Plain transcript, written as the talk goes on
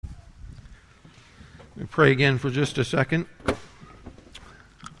We pray again for just a second.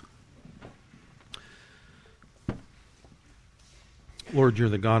 Lord, you're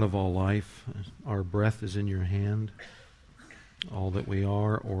the God of all life. Our breath is in your hand. All that we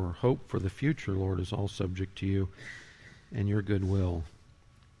are or hope for the future, Lord, is all subject to you and your goodwill.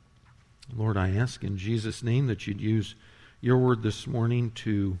 Lord, I ask in Jesus' name that you'd use your word this morning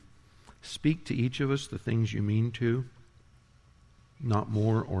to speak to each of us the things you mean to, not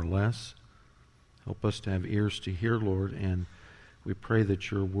more or less. Help us to have ears to hear, Lord, and we pray that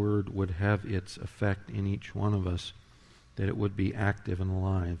your word would have its effect in each one of us, that it would be active and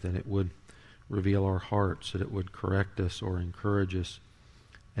alive, that it would reveal our hearts, that it would correct us or encourage us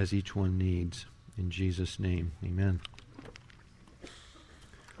as each one needs. In Jesus' name, amen.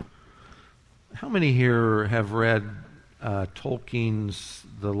 How many here have read Tolkien's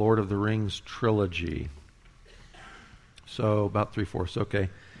The Lord of the Rings trilogy? So about 3/4. Okay.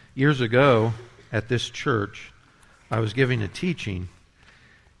 Years ago at this church, I was giving a teaching,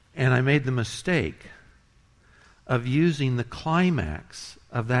 and I made the mistake of using the climax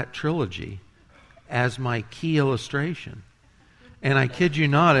of that trilogy as my key illustration. And I kid you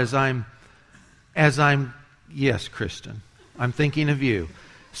not, as I'm yes, Kristen, I'm thinking of you.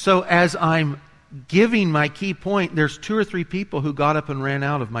 So as I'm giving my key point, there's 2 or 3 people who got up and ran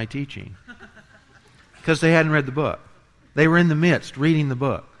out of my teaching because they hadn't read the book. They were in the midst reading the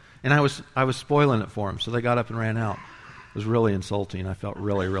book, and I was spoiling it for them, so they got up and ran out. It was really insulting. I felt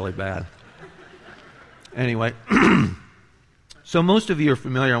really, really bad. Anyway, so most of you are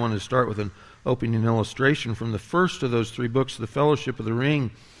familiar. I wanted to start with an opening illustration from the first of those 3 books, The Fellowship of the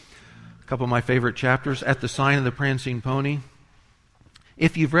Ring. A couple of my favorite chapters, At the Sign of the Prancing Pony.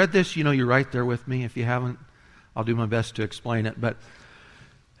 If you've read this, you know you're right there with me. If you haven't, I'll do my best to explain it. But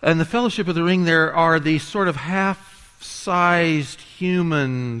in The Fellowship of the Ring, there are these sort of half-sized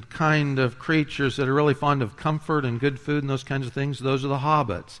human kind of creatures that are really fond of comfort and good food and those kinds of things. Those are the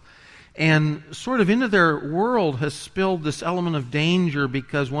hobbits. And sort of into their world has spilled this element of danger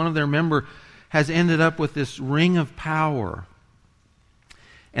because one of their members has ended up with this ring of power.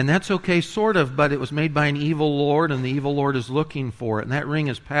 And that's okay, sort of, but it was made by an evil lord, and the evil lord is looking for it. And that ring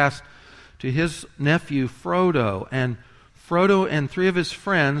is passed to his nephew, Frodo. And Frodo and 3 of his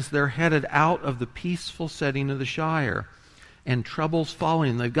friends, they're headed out of the peaceful setting of the Shire. And trouble's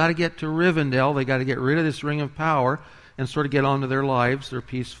following. They've got to get to Rivendell. They've got to get rid of this ring of power and sort of get on to their lives, their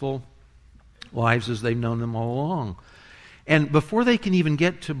peaceful lives as they've known them all along. And before they can even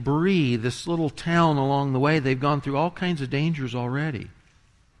get to Bree, this little town along the way, they've gone through all kinds of dangers already.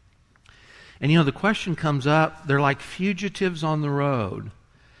 And you know, the question comes up, they're like fugitives on the road,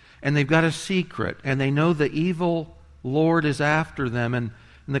 and they've got a secret, and they know the evil Lord is after them, and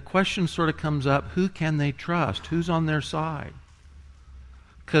the question sort of comes up, who can they trust? Who's on their side?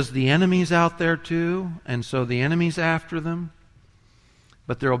 Because the enemy's out there too, and so the enemy's after them.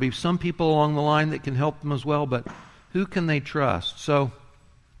 But there will be some people along the line that can help them as well, but who can they trust? So,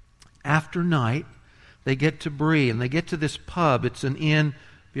 after night, they get to Bree, and they get to this pub. It's an inn,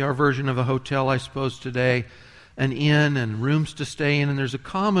 be our version of a hotel, I suppose, today. An inn and rooms to stay in, and there's a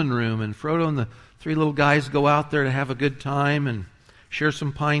common room, and Frodo and the 3 little guys go out there to have a good time and share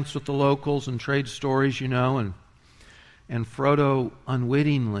some pints with the locals and trade stories, you know, and Frodo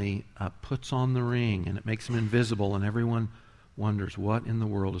unwittingly puts on the ring, and it makes him invisible, and everyone wonders what in the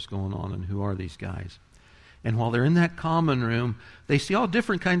world is going on and who are these guys. And while they're in that common room, they see all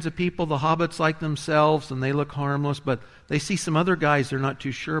different kinds of people. The hobbits like themselves, and they look harmless, but they see some other guys they're not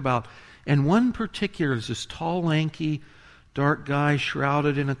too sure about. And one particular is this tall, lanky, dark guy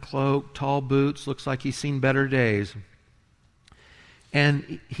shrouded in a cloak, tall boots, looks like he's seen better days.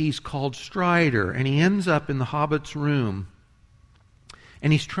 And he's called Strider, and he ends up in the hobbits' room.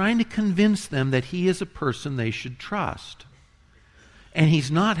 And he's trying to convince them that he is a person they should trust. And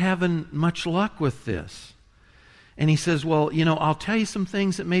he's not having much luck with this. And he says, well, you know, I'll tell you some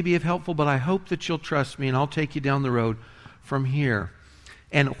things that may be helpful, but I hope that you'll trust me, and I'll take you down the road from here.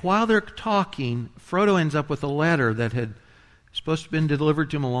 And while they're talking, Frodo ends up with a letter that had supposed to have been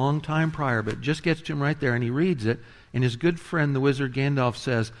delivered to him a long time prior, but it just gets to him right there, and he reads it, and his good friend, the wizard Gandalf,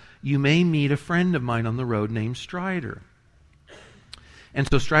 says, you may meet a friend of mine on the road named Strider. And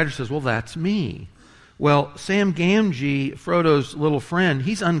so Strider says, well, that's me. Well, Sam Gamgee, Frodo's little friend,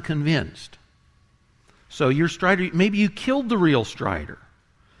 he's unconvinced. So you're Strider, maybe you killed the real Strider.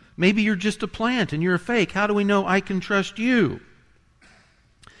 Maybe you're just a plant and you're a fake. How do we know I can trust you?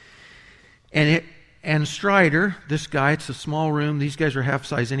 And Strider, this guy, it's a small room. These guys are half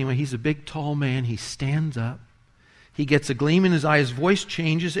size anyway. He's a big, tall man. He stands up. He gets a gleam in his eye. His voice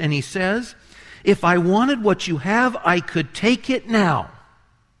changes, and he says, if I wanted what you have, I could take it now.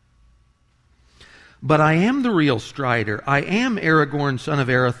 But I am the real Strider. I am Aragorn, son of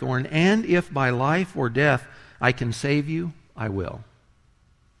Arathorn, and if by life or death I can save you, I will.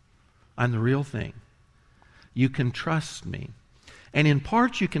 I'm the real thing. You can trust me. And in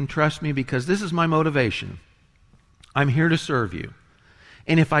part you can trust me because this is my motivation. I'm here to serve you.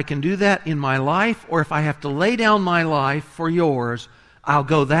 And if I can do that in my life, or if I have to lay down my life for yours, I'll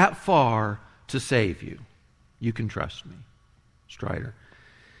go that far to save you. You can trust me. Strider.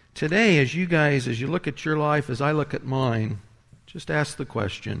 Today, as you look at your life, as I look at mine, just ask the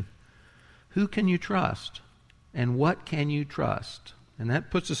question, who can you trust? And what can you trust? And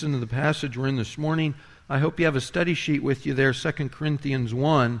that puts us into the passage we're in this morning. I hope you have a study sheet with you there, 2 Corinthians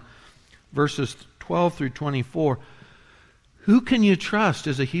 1, verses 12 through 24. Who can you trust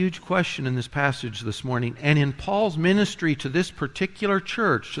is a huge question in this passage this morning. And in Paul's ministry to this particular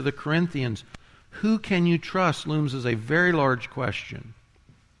church, to the Corinthians, who can you trust looms as a very large question.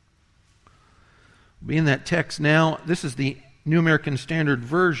 Be in that text now. This is the New American Standard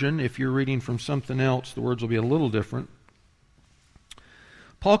Version. If you're reading from something else, the words will be a little different.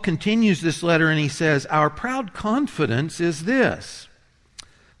 Paul continues this letter and he says, "Our proud confidence is this,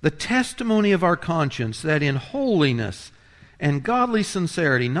 the testimony of our conscience, that in holiness and godly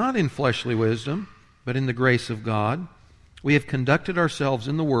sincerity, not in fleshly wisdom, but in the grace of God, we have conducted ourselves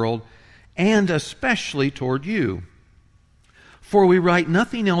in the world, and especially toward you. For we write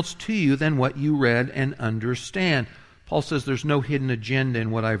nothing else to you than what you read and understand." Paul says there's no hidden agenda in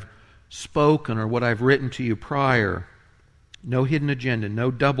what I've spoken or what I've written to you prior. No hidden agenda,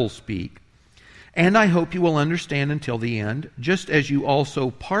 no doublespeak. "And I hope you will understand until the end, just as you also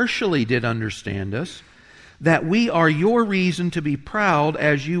partially did understand us, that we are your reason to be proud,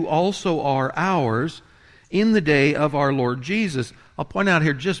 as you also are ours, in the day of our Lord Jesus." I'll point out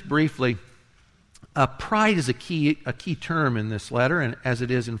here just briefly, pride is a key term in this letter, and as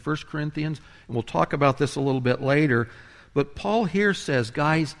it is in 1 Corinthians, and we'll talk about this a little bit later. But Paul here says,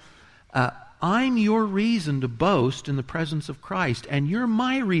 guys, I'm your reason to boast in the presence of Christ, and you're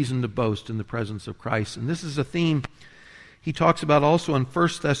my reason to boast in the presence of Christ. And this is a theme he talks about also in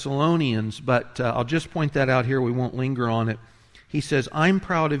 1 Thessalonians, but I'll just point that out here. We won't linger on it. He says, I'm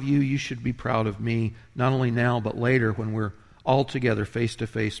proud of you. You should be proud of me, not only now, but later when we're all together face to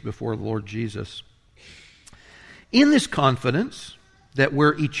face before the Lord Jesus. In this confidence that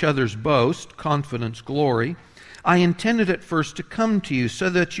we're each other's boast, confidence, glory, I intended at first to come to you so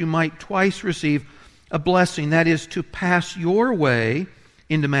that you might twice receive a blessing, that is, to pass your way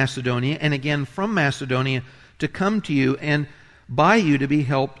into Macedonia, and again from Macedonia to come to you, and by you to be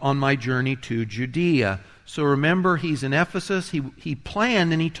helped on my journey to Judea. So remember, he's in Ephesus. He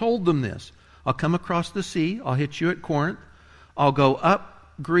planned and he told them this. I'll come across the sea. I'll hit you at Corinth. I'll go up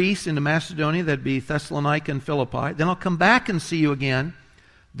Greece into Macedonia, that'd be Thessalonica and Philippi. Then I'll come back and see you again.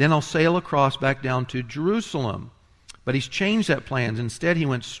 Then I'll sail across back down to Jerusalem. But he's changed that plans. Instead, he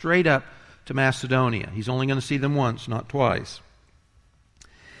went straight up to Macedonia. He's only going to see them once, not twice.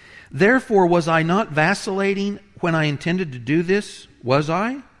 Therefore, was I not vacillating when I intended to do this? Was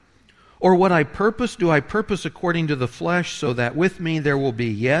I? Or what I purpose, do I purpose according to the flesh, so that with me there will be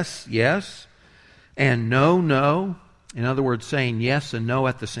yes, yes, and no, no? In other words, saying yes and no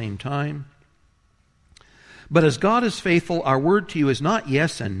at the same time. But as God is faithful, our word to you is not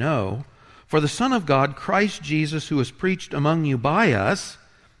yes and no. For the Son of God, Christ Jesus, who was preached among you by us,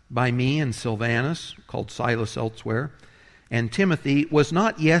 by me and Silvanus, called Silas elsewhere, and Timothy, was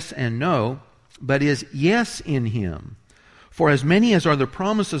not yes and no, but is yes in him. For as many as are the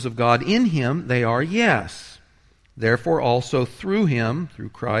promises of God, in him they are yes. Therefore also through him, through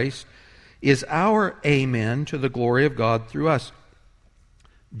Christ, is our amen to the glory of God through us.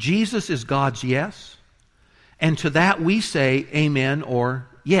 Jesus is God's yes, and to that we say amen or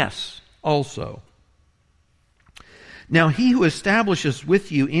yes also. Now he who establishes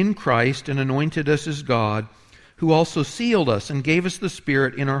with you in Christ and anointed us is God, who also sealed us and gave us the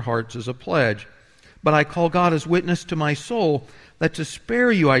Spirit in our hearts as a pledge. But I call God as witness to my soul that to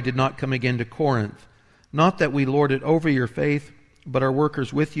spare you I did not come again to Corinth. Not that we lord it over your faith, but are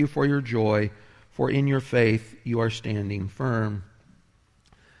workers with you for your joy, for in your faith you are standing firm.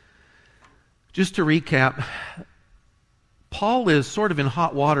 Just to recap, Paul is sort of in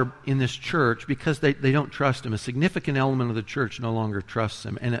hot water in this church because they don't trust him. A significant element of the church no longer trusts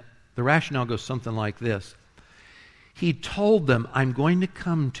him. And the rationale goes something like this. He told them, I'm going to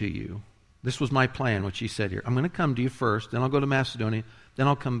come to you. This was my plan, which he said here. I'm going to come to you first, then I'll go to Macedonia, then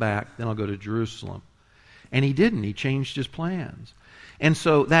I'll come back, then I'll go to Jerusalem. And he didn't. He changed his plans. And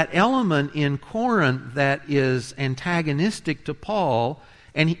so that element in Corinth that is antagonistic to Paul,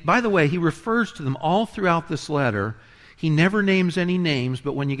 and by the way, he refers to them all throughout this letter. He never names any names,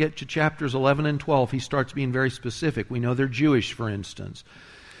 but when you get to chapters 11 and 12, he starts being very specific. We know they're Jewish, for instance.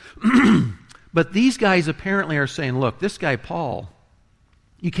 But these guys apparently are saying, look, this guy Paul,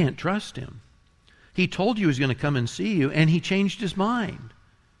 you can't trust him. He told you he was going to come and see you, and he changed his mind.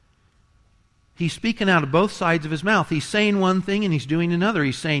 He's speaking out of both sides of his mouth. He's saying one thing and he's doing another.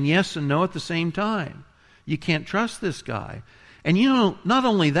 He's saying yes and no at the same time. You can't trust this guy. And you know, not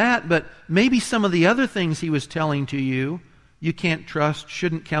only that, but maybe some of the other things he was telling to you, you can't trust,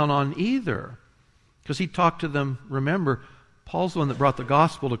 shouldn't count on either. Because he talked to them, remember, Paul's the one that brought the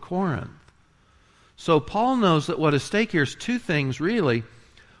gospel to Corinth. So Paul knows that what is at stake here is two things, really.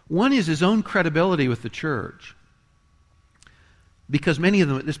 One is his own credibility with the church. Because many of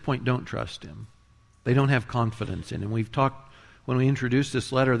them at this point don't trust him. They don't have confidence in him. We've talked, when we introduced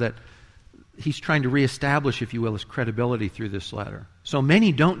this letter, that he's trying to reestablish, if you will, his credibility through this letter. So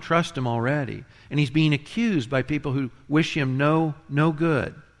many don't trust him already. And he's being accused by people who wish him no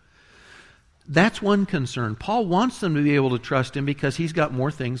good. That's one concern. Paul wants them to be able to trust him because he's got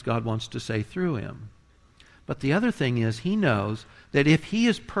more things God wants to say through him. But the other thing is, he knows that if he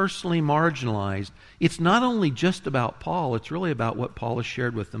is personally marginalized, it's not only just about Paul, it's really about what Paul has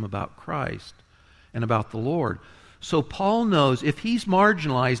shared with them about Christ and about the Lord. So Paul knows if he's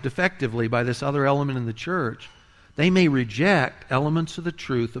marginalized effectively by this other element in the church, they may reject elements of the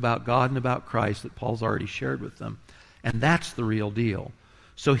truth about God and about Christ that Paul's already shared with them. And that's the real deal.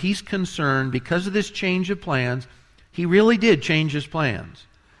 So he's concerned because of this change of plans. He really did change his plans.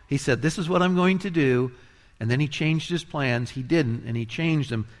 He said, this is what I'm going to do. And then he changed his plans. He didn't, and he changed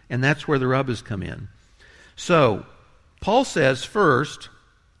them. And that's where the rub has come in. So, Paul says first,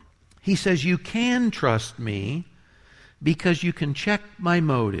 he says, you can trust me because you can check my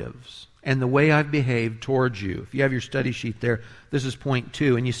motives and the way I've behaved towards you. If you have your study sheet there, this is point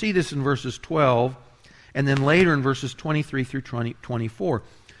 2. And you see this in verses 12 and then later in verses 23 through 24.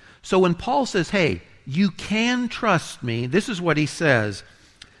 So when Paul says, hey, you can trust me, this is what he says.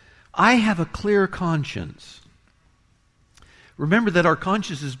 I have a clear conscience. Remember that our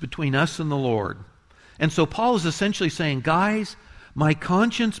conscience is between us and the Lord. And so Paul is essentially saying, guys, my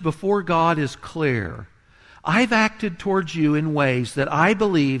conscience before God is clear. I've acted towards you in ways that I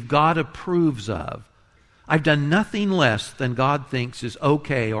believe God approves of. I've done nothing less than God thinks is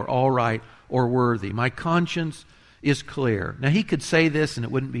okay or all right or worthy. My conscience is clear. Now he could say this and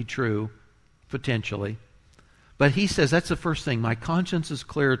it wouldn't be true, potentially. But he says that's the first thing. My conscience is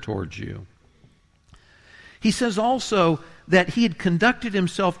clear towards you. He says also that he had conducted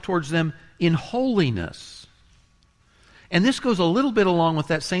himself towards them in holiness. And this goes a little bit along with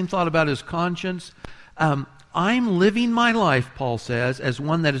that same thought about his conscience. I'm living my life, Paul says, as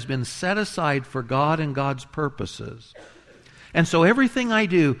one that has been set aside for God and God's purposes. And so everything I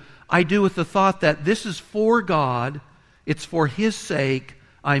do with the thought that this is for God, it's for His sake,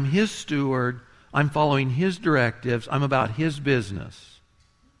 I'm His steward, I'm following His directives, I'm about His business.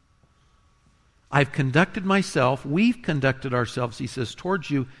 I've conducted myself, we've conducted ourselves, he says, towards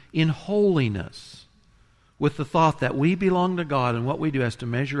you in holiness, with the thought that we belong to God and what we do has to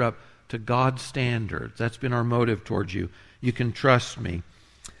measure up to God's standards. That's been our motive towards you. You can trust me.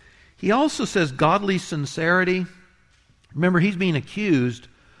 He also says godly sincerity. Remember, he's being accused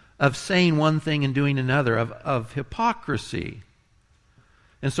of saying one thing and doing another, of hypocrisy.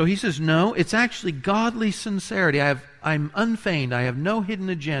 And so he says, no, it's actually godly sincerity. I'm unfeigned. I have no hidden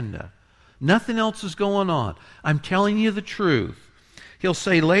agenda. Nothing else is going on. I'm telling you the truth. He'll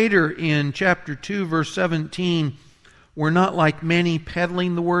say later in chapter 2, verse 17, we're not like many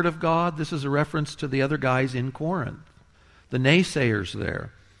peddling the word of God. This is a reference to the other guys in Corinth, the naysayers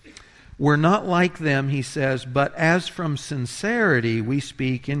there. We're not like them, he says, but as from sincerity we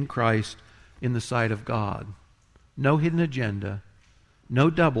speak in Christ in the sight of God. No hidden agenda. No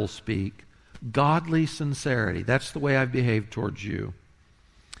doublespeak, godly sincerity. That's the way I've behaved towards you.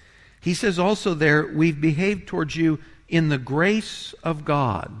 He says also there, we've behaved towards you in the grace of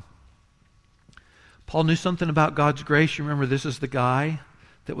God. Paul knew something about God's grace. You remember, this is the guy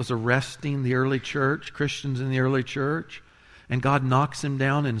that was arresting the early church, Christians in the early church, and God knocks him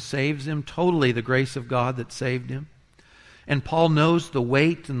down and saves him. Totally the grace of God that saved him. And Paul knows the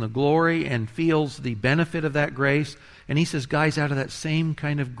weight and the glory and feels the benefit of that grace. And he says, guys, out of that same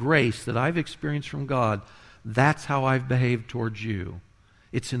kind of grace that I've experienced from God, that's how I've behaved towards you.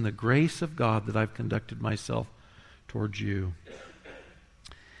 It's in the grace of God that I've conducted myself towards you.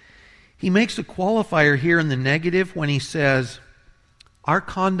 He makes a qualifier here in the negative when he says, our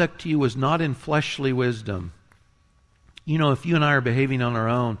conduct to you was not in fleshly wisdom. You know, if you and I are behaving on our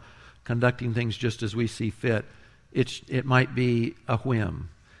own, conducting things just as we see fit, it might be a whim.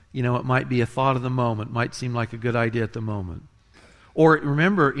 It might be a thought of the moment, might seem like a good idea at the moment. Or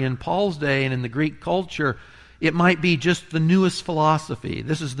remember, in Paul's day and in the Greek culture, it might be just the newest philosophy.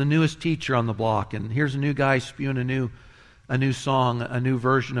 This is the newest teacher on the block, and here's a new guy spewing a new song, a new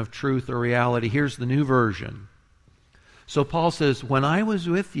version of truth or reality. Here's the new version. So Paul says, when I was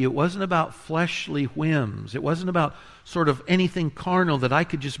with you, it wasn't about fleshly whims. It wasn't about sort of anything carnal that I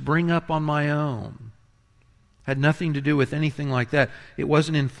could just bring up on my own. Had nothing to do with anything like that. It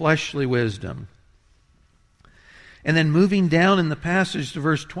wasn't in fleshly wisdom. And then moving down in the passage to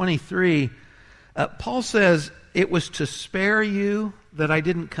verse 23, Paul says, it was to spare you that I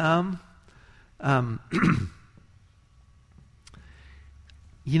didn't come.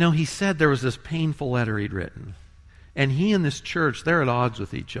 He said there was this painful letter he'd written. And he and this church, they're at odds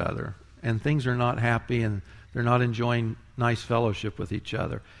with each other. And things are not happy, and they're not enjoying nice fellowship with each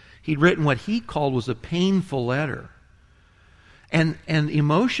other. He'd written what he called was a painful letter. And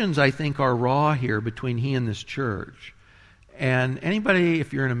emotions, I think, are raw here between he and this church. And anybody,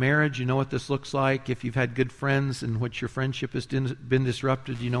 if you're in a marriage, you know what this looks like. If you've had good friends in which your friendship has been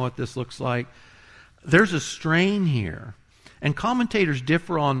disrupted, you know what this looks like. There's a strain here. And commentators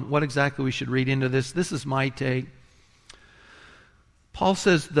differ on what exactly we should read into this. This is my take. Paul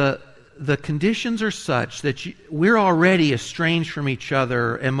says the conditions are such that we're already estranged from each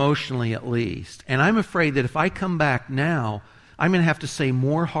other, emotionally at least. And I'm afraid that if I come back now, I'm going to have to say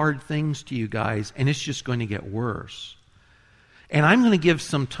more hard things to you guys, and it's just going to get worse. And I'm going to give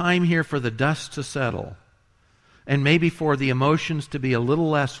some time here for the dust to settle, and maybe for the emotions to be a little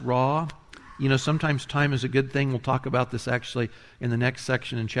less raw. Sometimes time is a good thing. We'll talk about this actually in the next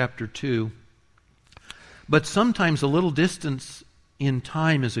section in chapter 2. But sometimes a little distance in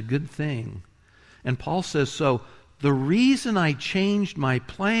time is a good thing. And Paul says, so the reason I changed my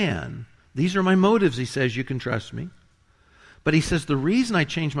plan, these are my motives, he says, you can trust me. But he says the reason I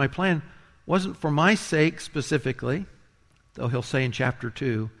changed my plan wasn't for my sake specifically, though he'll say in chapter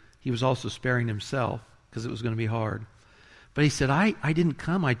 2, he was also sparing himself because it was going to be hard. But he said, I didn't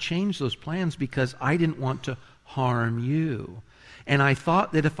come. I changed those plans because I didn't want to harm you. And I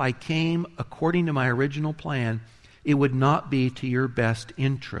thought that if I came according to my original plan, it would not be to your best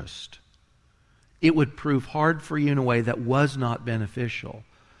interest. It would prove hard for you in a way that was not beneficial.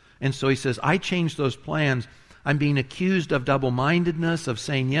 And so he says, I changed those plans. I'm being accused of double-mindedness, of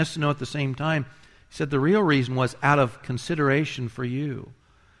saying yes and no at the same time. He said the real reason was out of consideration for you.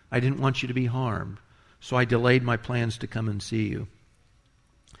 I didn't want you to be harmed. So I delayed my plans to come and see you.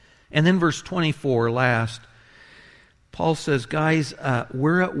 And then verse 24, last, Paul says, guys,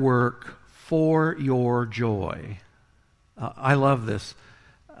 we're at work for your joy. I love this.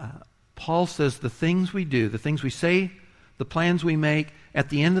 Paul says the things we do, the things we say, the plans we make, at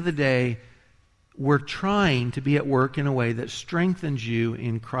the end of the day, we're trying to be at work in a way that strengthens you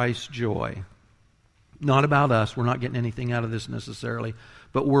in Christ's joy. Not about us. We're not getting anything out of this necessarily.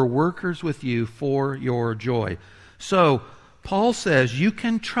 But we're workers with you for your joy. So, Paul says, you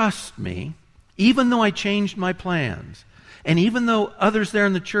can trust me, even though I changed my plans. And even though others there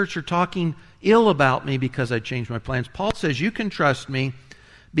in the church are talking ill about me because I changed my plans, Paul says, you can trust me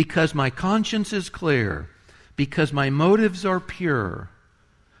because my conscience is clear, because my motives are pure,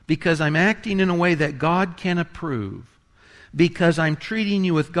 because I'm acting in a way that God can approve, because I'm treating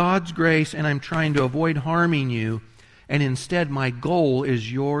you with God's grace and I'm trying to avoid harming you, and instead my goal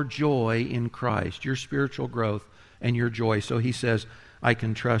is your joy in Christ, your spiritual growth and your joy. So he says, I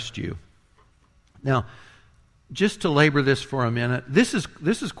can trust you. Now, just to labor this for a minute, this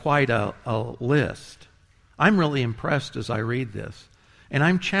is quite a list. I'm really impressed as I read this. And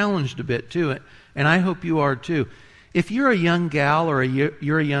I'm challenged a bit too, and I hope you are too. If you're a young gal or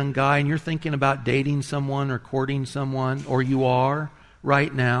you're a young guy and you're thinking about dating someone or courting someone, or you are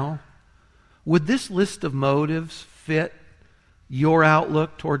right now, would this list of motives fit your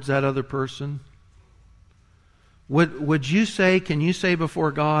outlook towards that other person? Would you say, can you say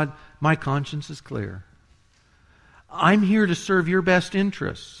before God, my conscience is clear. I'm here to serve your best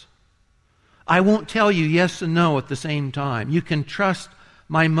interests. I won't tell you yes and no at the same time. You can trust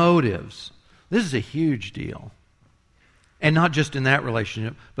my motives. This is a huge deal. And not just in that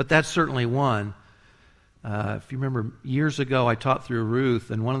relationship, but that's certainly one. If you remember, years ago I taught through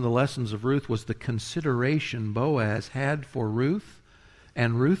Ruth, and one of the lessons of Ruth was the consideration Boaz had for Ruth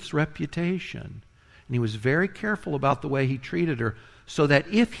and Ruth's reputation. And he was very careful about the way he treated her, so that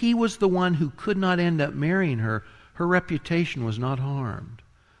if he was the one who could not end up marrying her, her reputation was not harmed.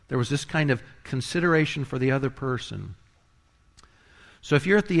 There was this kind of consideration for the other person. So if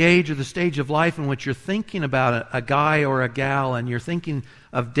you're at the age or the stage of life in which you're thinking about a guy or a gal, and you're thinking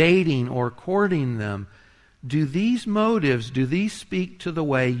of dating or courting them, do these motives, do these speak to the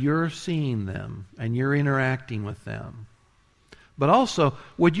way you're seeing them and you're interacting with them? But also,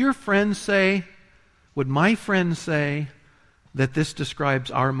 would my friends say that this describes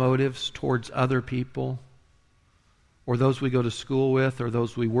our motives towards other people, or those we go to school with, or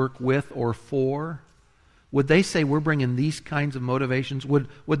those we work with or for? Would they say we're bringing these kinds of motivations? Would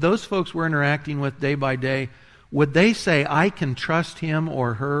those folks we're interacting with day by day, would they say, I can trust him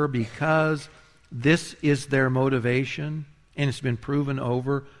or her because this is their motivation and it's been proven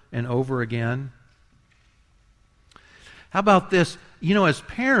over and over again? How about this? As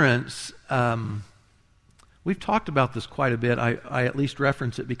parents, we've talked about this quite a bit. I at least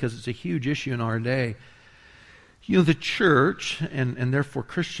reference it because it's a huge issue in our day. The church, and therefore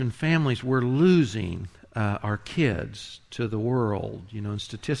Christian families, we're losing our kids to the world. And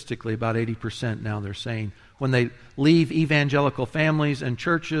statistically, about 80% now they're saying when they leave evangelical families and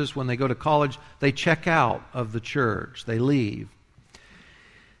churches, when they go to college, they check out of the church. They leave.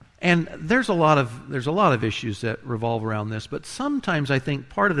 And there's a lot of issues that revolve around this, but sometimes I think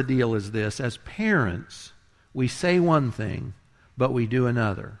part of the deal is this: as parents, we say one thing, but we do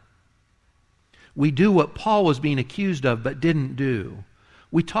another. We do what Paul was being accused of, but didn't do.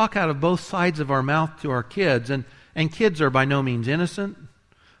 We talk out of both sides of our mouth to our kids, and kids are by no means innocent.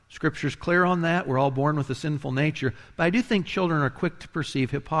 Scripture's clear on that. We're all born with a sinful nature. But I do think children are quick to perceive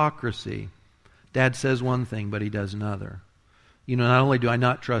hypocrisy. Dad says one thing, but he does another. Not only do I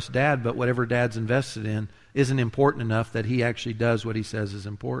not trust Dad, but whatever Dad's invested in isn't important enough that he actually does what he says is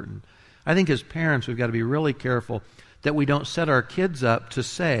important. I think as parents, we've got to be really careful that we don't set our kids up to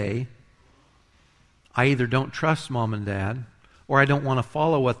say, I either don't trust Mom and Dad, or I don't want to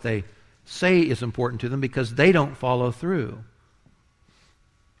follow what they say is important to them because they don't follow through.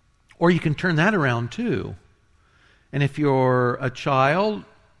 Or you can turn that around too. And if you're a child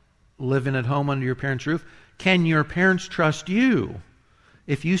living at home under your parents' roof, can your parents trust you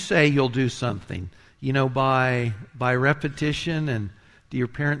if you say you'll do something? By repetition, and do your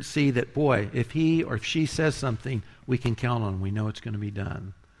parents see that, boy, if he or if she says something, we can count on, we know it's going to be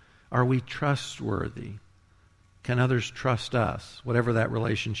done? Are we trustworthy? Can others trust us? Whatever that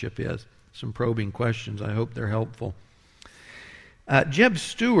relationship is. Some probing questions. I hope they're helpful. Jeb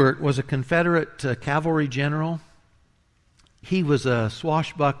Stuart was a Confederate cavalry general. He was a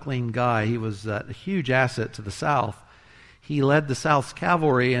swashbuckling guy. He was a huge asset to the South. He led the South's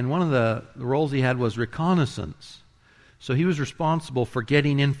cavalry, and one of the roles he had was reconnaissance. So he was responsible for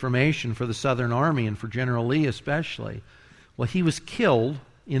getting information for the Southern Army and for General Lee especially. Well, he was killed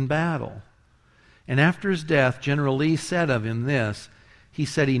in battle. And after his death, General Lee said of him this: he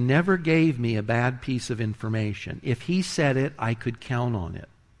said, he never gave me a bad piece of information. If he said it, I could count on it.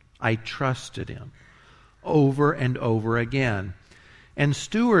 I trusted him over and over again. And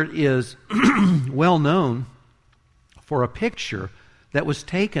Stuart is well known for a picture that was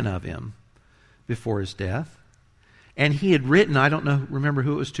taken of him before his death. And he had written, I don't remember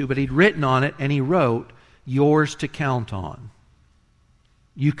who it was to, but he'd written on it, and he wrote, yours to count on.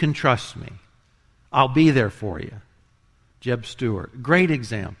 You can trust me. I'll be there for you. Jeb Stuart. Great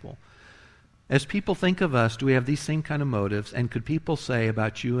example. As people think of us, do we have these same kind of motives? And could people say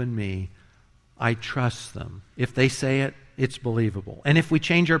about you and me, I trust them. If they say it, it's believable. And if we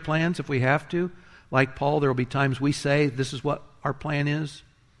change our plans, if we have to, like Paul, there will be times we say, this is what our plan is,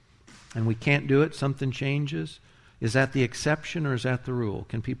 and we can't do it, something changes. Is that the exception or is that the rule?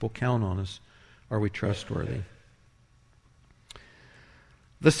 Can people count on us? Are we trustworthy?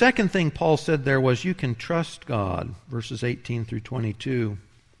 The second thing Paul said there was, you can trust God, verses 18 through 22.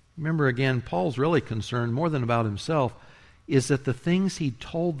 Remember again, Paul's really concerned, more than about himself, is that the things he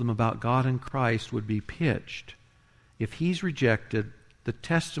told them about God and Christ would be pitched. If he's rejected, the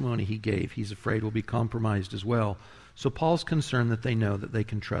testimony he gave, he's afraid, will be compromised as well. So Paul's concerned that they know that they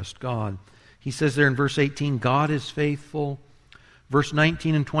can trust God. He says there in verse 18, God is faithful. Verse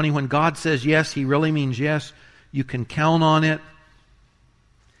 19 and 20, when God says yes, he really means yes. You can count on it.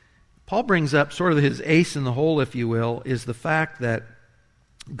 Paul brings up sort of his ace in the hole, if you will, is the fact that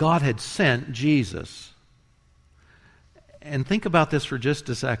God had sent Jesus. And think about this for just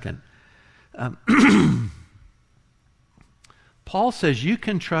a second. Paul says you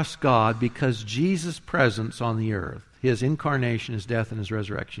can trust God because Jesus' presence on the earth, his incarnation, his death, and his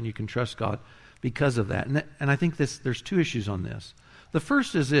resurrection, you can trust God because of that. And I think there's two issues on this. The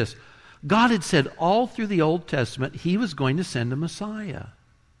first is this. God had said all through the Old Testament he was going to send a Messiah.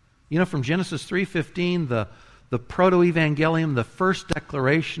 From Genesis 3:15, the proto-evangelium, the first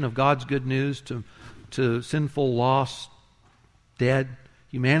declaration of God's good news to sinful, lost, dead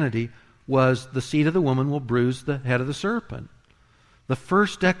humanity, was the seed of the woman will bruise the head of the serpent. The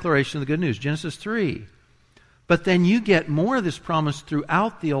first declaration of the good news, Genesis 3. But then you get more of this promise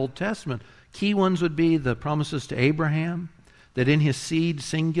throughout the Old Testament. Key ones would be the promises to Abraham, that in his seed,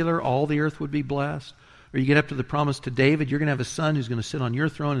 singular, all the earth would be blessed. Or you get up to the promise to David, you're going to have a son who's going to sit on your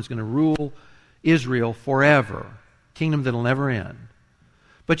throne, who's going to rule Israel forever, kingdom that'll never end.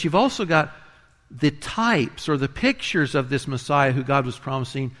 But you've also got the types or the pictures of this Messiah who God was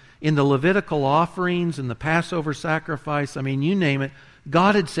promising in the Levitical offerings and the Passover sacrifice. I mean, you name it.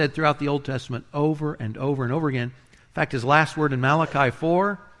 God had said throughout the Old Testament over and over and over again. In fact, his last word in Malachi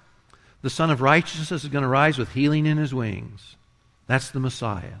 4, the Son of Righteousness is going to rise with healing in his wings. That's the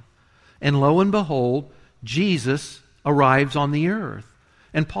Messiah. And lo and behold, Jesus arrives on the earth.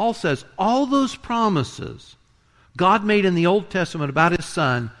 And Paul says all those promises God made in the Old Testament about his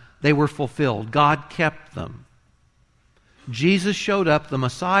Son, they were fulfilled. God kept them. Jesus showed up, the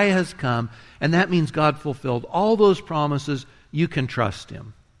Messiah has come, and that means God fulfilled all those promises. You can trust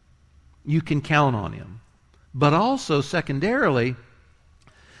him. You can count on him. But also, secondarily,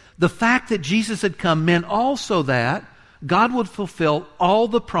 the fact that Jesus had come meant also that God would fulfill all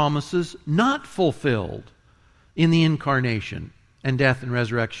the promises not fulfilled in the incarnation and death and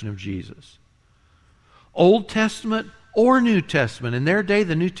resurrection of Jesus. Old Testament or New Testament. In their day,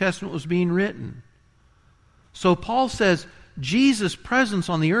 the New Testament was being written. So Paul says Jesus' presence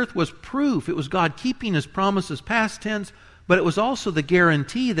on the earth was proof. It was God keeping his promises past tense, but it was also the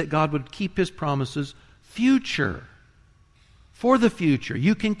guarantee that God would keep his promises future. For the future.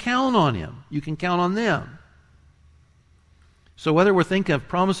 You can count on him. You can count on them. So whether we're thinking of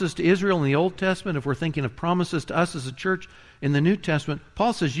promises to Israel in the Old Testament, if we're thinking of promises to us as a church in the New Testament,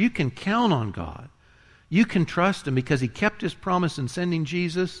 Paul says you can count on God. You can trust him because he kept his promise in sending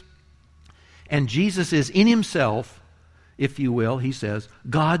Jesus. And Jesus is in himself, if you will, he says,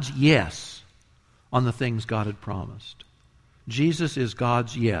 God's yes on the things God had promised. Jesus is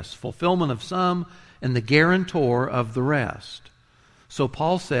God's yes, fulfillment of some and the guarantor of the rest. So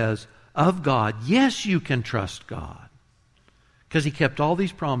Paul says, of God, yes, you can trust God. Because he kept all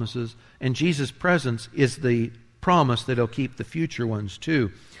these promises, and Jesus' presence is the promise that he'll keep the future ones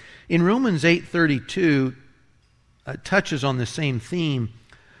too. In Romans 8:32, touches on the same theme.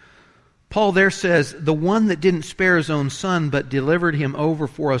 Paul there says, the one that didn't spare his own son, but delivered him over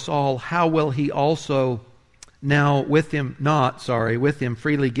for us all, how will he also now with him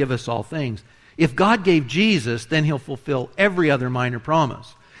freely give us all things? If God gave Jesus, then he'll fulfill every other minor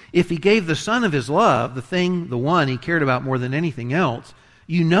promise. If he gave the Son of his love, the one he cared about more than anything else,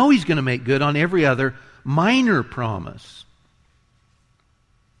 you know he's going to make good on every other minor promise.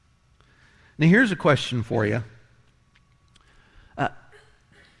 Now here's a question for you.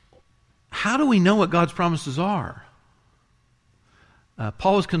 How do we know what God's promises are?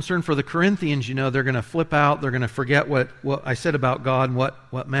 Paul is concerned for the Corinthians. You know, they're going to flip out. They're going to forget what I said about God and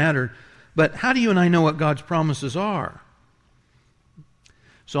what mattered. But how do you and I know what God's promises are?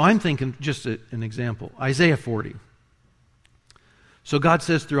 So I'm thinking, just an example, Isaiah 40. So God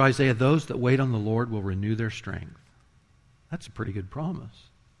says through Isaiah, those that wait on the Lord will renew their strength. That's a pretty good promise.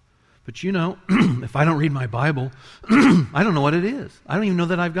 But you know, if I don't read my Bible, I don't know what it is. I don't even know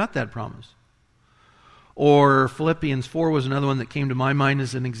that I've got that promise. Or Philippians 4 was another one that came to my mind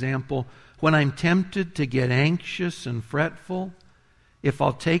as an example. When I'm tempted to get anxious and fretful, if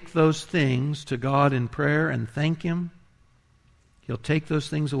I'll take those things to God in prayer and thank him, he'll take those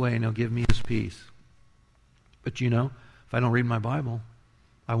things away and he'll give me his peace. But you know, if I don't read my Bible,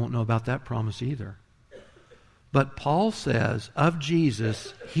 I won't know about that promise either. But Paul says of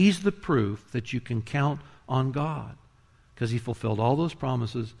Jesus, he's the proof that you can count on God because he fulfilled all those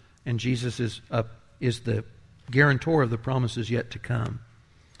promises, and Jesus is the guarantor of the promises yet to come.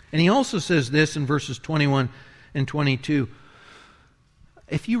 And he also says this in verses 21 and 22.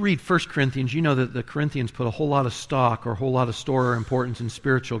 If you read 1 Corinthians, you know that the Corinthians put a whole lot of stock or a whole lot of store or importance in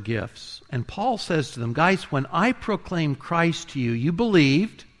spiritual gifts. And Paul says to them, guys, when I proclaimed Christ to you, you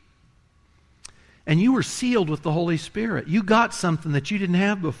believed, and you were sealed with the Holy Spirit. You got something that you didn't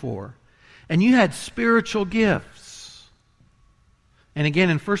have before. And you had spiritual gifts. And again,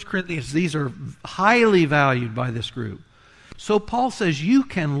 in 1 Corinthians, these are highly valued by this group. So Paul says you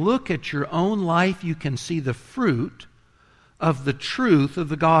can look at your own life, you can see the fruit of the truth of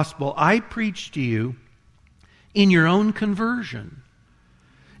the gospel I preached to you in your own conversion.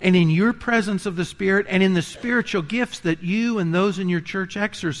 And in your presence of the Spirit and in the spiritual gifts that you and those in your church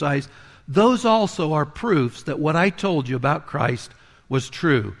exercise. Those also are proofs that what I told you about Christ was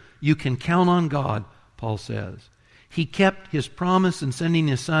true. You can count on God, Paul says. He kept his promise in sending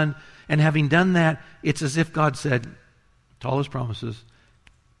his Son, and having done that, it's as if God said, to all his promises,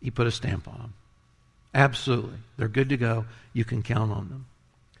 he put a stamp on them. Absolutely. They're good to go. You can count on them.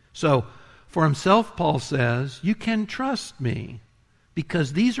 So, For himself, Paul says, you can trust me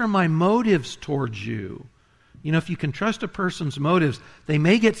because these are my motives towards you. You know, if you can trust a person's motives, they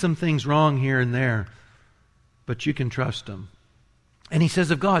may get some things wrong here and there, but you can trust them. And he says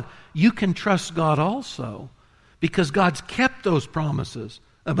of God, you can trust God also because God's kept those promises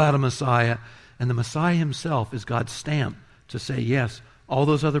about a Messiah, and the Messiah himself is God's stamp to say, yes, all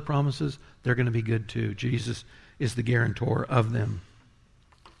those other promises, they're going to be good too. Jesus is the guarantor of them.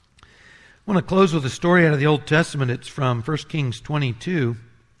 I want to close with a story out of the Old Testament. It's from 1 Kings 22.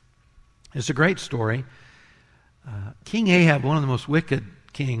 It's a great story. King Ahab, one of the most wicked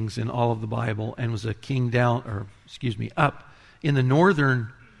kings in all of the Bible, and was a king up in the northern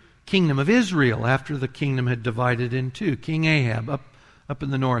kingdom of Israel after the kingdom had divided in two. King Ahab up in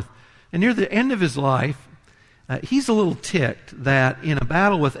the north. And near the end of his life, he's a little ticked that in a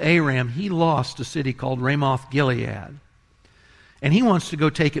battle with Aram, he lost a city called Ramoth Gilead. And he wants to go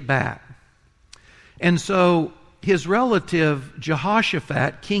take it back. And so his relative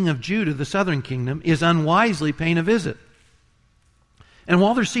Jehoshaphat, king of Judah, the southern kingdom, is unwisely paying a visit. And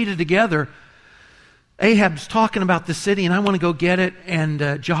while they're seated together, Ahab's talking about the city, and I want to go get it.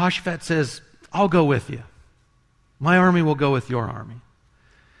 And Jehoshaphat says, I'll go with you. My army will go with your army.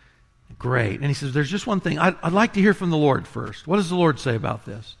 Great. And he says, there's just one thing. I'd like to hear from the Lord first. What does the Lord say about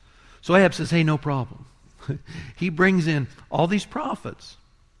this? So Ahab says, hey, no problem. He brings in all these prophets.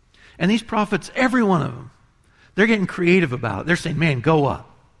 And these prophets, every one of them, they're getting creative about it. They're saying, man, go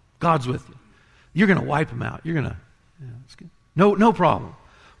up. God's with you. You're going to wipe them out. You're going to, no problem.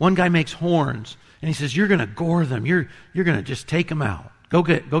 One guy makes horns, and he says, you're going to gore them. You're going to just take them out. Go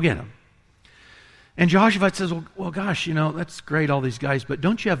get them. And Jehoshaphat says, well, gosh, that's great, all these guys, but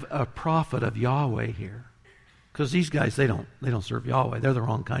don't you have a prophet of Yahweh here? Because these guys, they don't serve Yahweh. They're the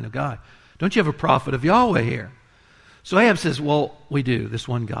wrong kind of guy. Don't you have a prophet of Yahweh here? So Ahab says, well, we do, this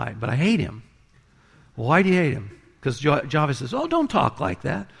one guy, but I hate him. Well, why do you hate him? Because Jehoshaphat says, oh, don't talk like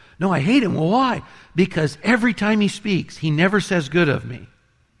that. No, I hate him. Well, why? Because every time he speaks, he never says good of me.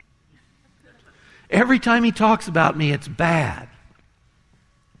 Every time he talks about me, it's bad.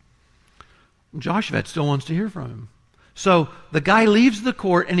 Jehoshaphat still wants to hear from him. So the guy leaves the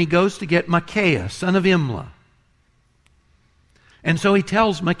court and he goes to get Micaiah, son of Imlah. And so he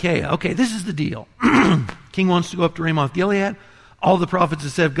tells Micaiah, okay, this is the deal. King wants to go up to Ramoth Gilead. All the prophets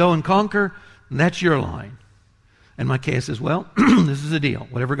have said, go and conquer. And that's your line. And Micaiah says, well, this is the deal.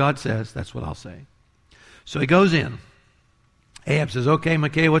 Whatever God says, that's what I'll say. So he goes in. Ahab says, okay,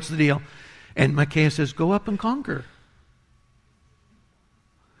 Micaiah, what's the deal? And Micaiah says, go up and conquer.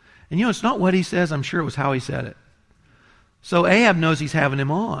 And it's not what he says. I'm sure it was how he said it. So Ahab knows he's having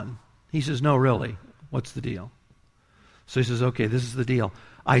him on. He says, no, really, what's the deal? So he says, okay, this is the deal.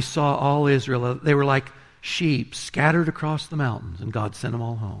 I saw all Israel. They were like sheep scattered across the mountains, and God sent them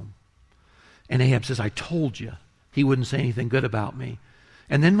all home. And Ahab says, I told you he wouldn't say anything good about me.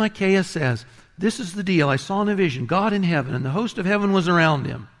 And then Micaiah says, this is the deal. I saw in a vision God in heaven, and the host of heaven was around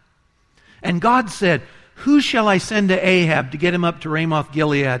him. And God said, who shall I send to Ahab to get him up to Ramoth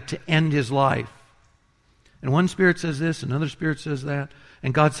Gilead to end his life? And one spirit says this, another spirit says that.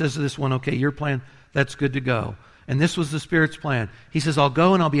 And God says to this one, okay, your plan, that's good to go. And this was the Spirit's plan. He says, I'll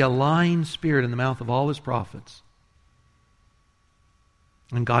go and I'll be a lying spirit in the mouth of all his prophets.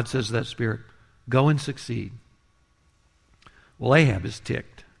 And God says to that spirit, go and succeed. Well, Ahab is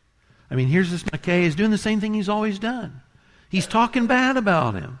ticked. I mean, here's this Micaiah. He's doing the same thing he's always done. He's talking bad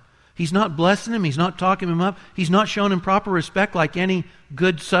about him. He's not blessing him. He's not talking him up. He's not showing him proper respect like any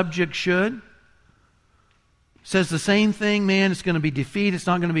good subject should. Says the same thing, man, it's going to be defeat, it's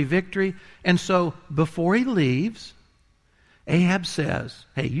not going to be victory. And so before he leaves, Ahab says,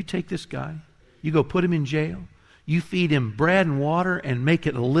 hey, you take this guy, you go put him in jail, you feed him bread and water and make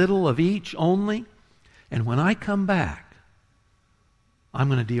it a little of each only, and when I come back, I'm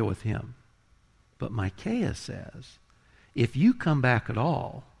going to deal with him. But Micaiah says, if you come back at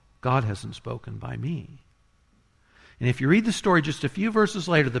all, God hasn't spoken by me. And if you read the story just a few verses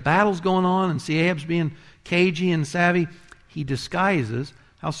later, the battle's going on and see Ahab's being cagey and savvy. He disguises,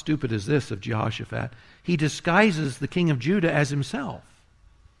 how stupid is this of Jehoshaphat? He disguises the king of Judah as himself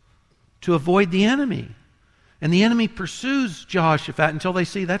to avoid the enemy. And the enemy pursues Jehoshaphat until they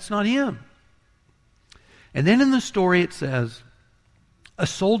see that's not him. And then in the story it says, a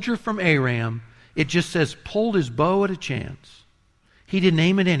soldier from Aram, it just says, pulled his bow at a chance. He didn't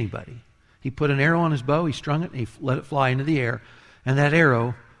aim at anybody. He put an arrow on his bow, he strung it, and he let it fly into the air. And that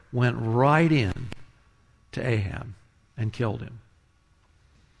arrow went right in to Ahab and killed him.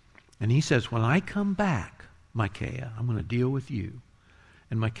 And he says, when I come back, Micaiah, I'm going to deal with you.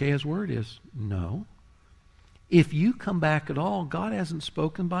 And Micaiah's word is, no. If you come back at all, God hasn't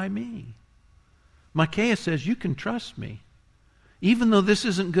spoken by me. Micaiah says, you can trust me. Even though this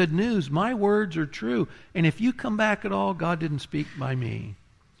isn't good news, my words are true. And if you come back at all, God didn't speak by me.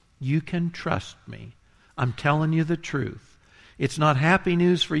 You can trust me. I'm telling you the truth. It's not happy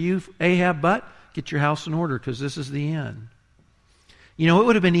news for you, Ahab, but get your house in order because this is the end. You know, it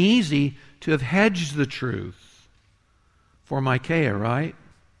would have been easy to have hedged the truth for Micaiah, right?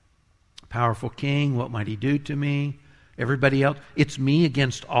 Powerful king, what might he do to me? Everybody else, it's me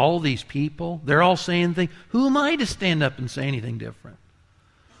against all these people. They're all saying things. Who am I to stand up and say anything different?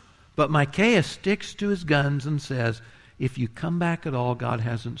 But Micaiah sticks to his guns and says, if you come back at all, God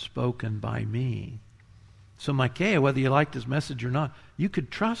hasn't spoken by me. So Micaiah, whether you liked his message or not, you could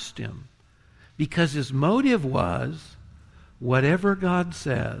trust him. Because his motive was, whatever God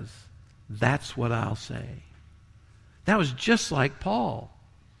says, that's what I'll say. That was just like Paul.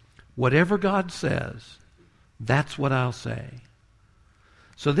 Whatever God says, that's what I'll say.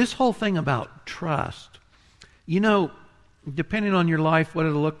 So this whole thing about trust, you know, depending on your life, what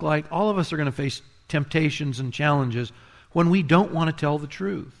it'll look like, all of us are going to face temptations and challenges when we don't want to tell the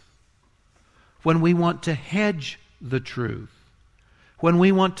truth, when we want to hedge the truth, when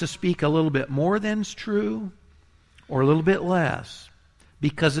we want to speak a little bit more than's true or a little bit less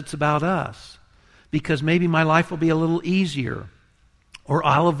because it's about us, because maybe my life will be a little easier, or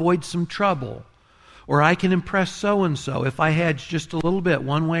I'll avoid some trouble, or I can impress so-and-so if I hedge just a little bit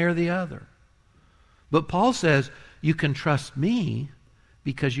one way or the other. But Paul says, you can trust me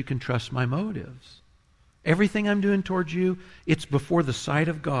because you can trust my motives. Everything I'm doing towards you, it's before the sight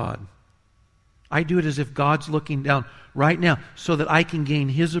of God. I do it as if God's looking down right now so that I can gain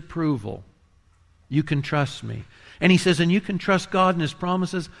His approval. You can trust me. And he says, and you can trust God and His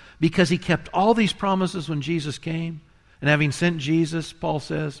promises because He kept all these promises when Jesus came. And having sent Jesus, Paul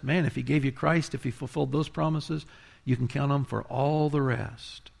says, man, if He gave you Christ, if He fulfilled those promises, you can count on Him for all the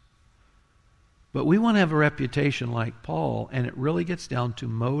rest. But we want to have a reputation like Paul, and it really gets down to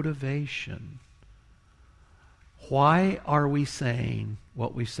motivation. Why are we saying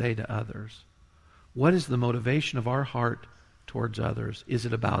what we say to others? What is the motivation of our heart towards others? Is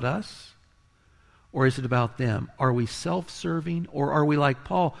it about us? Or is it about them? Are we self-serving? Or are we like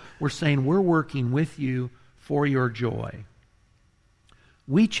Paul? We're saying we're working with you for your joy.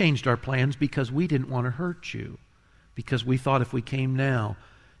 We changed our plans because we didn't want to hurt you. Because we thought if we came now,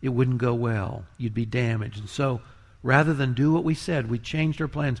 it wouldn't go well. You'd be damaged. And so, rather than do what we said, we changed our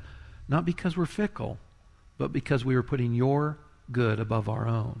plans. Not because we're fickle, but because we were putting your good above our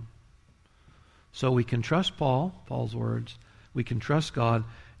own. So we can trust Paul's words. We can trust God.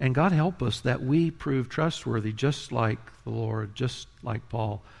 And God help us that we prove trustworthy just like the Lord, just like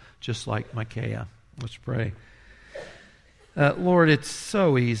Paul, just like Micaiah. Let's pray. Lord, it's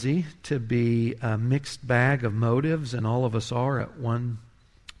so easy to be a mixed bag of motives, and all of us are at one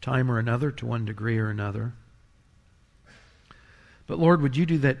time or another, to one degree or another. But Lord, would you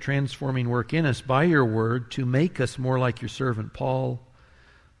do that transforming work in us by your word to make us more like your servant Paul,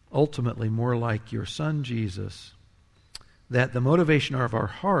 ultimately more like your Son Jesus, that the motivation of our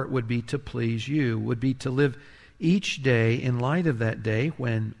heart would be to please you, would be to live each day in light of that day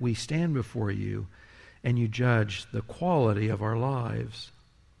when we stand before you and you judge the quality of our lives.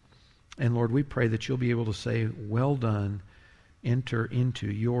 And Lord, we pray that you'll be able to say, well done, enter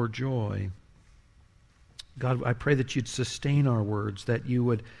into your joy. God, I pray that you'd sustain our words, that you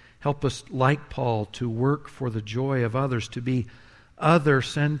would help us, like Paul, to work for the joy of others, to be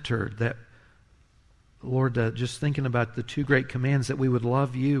other-centered, that, Lord, just thinking about the two great commands, that we would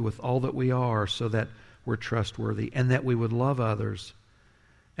love you with all that we are so that we're trustworthy, and that we would love others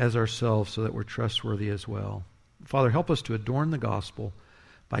as ourselves so that we're trustworthy as well. Father, help us to adorn the gospel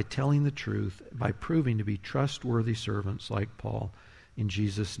by telling the truth, by proving to be trustworthy servants like Paul. In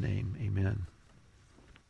Jesus' name, amen.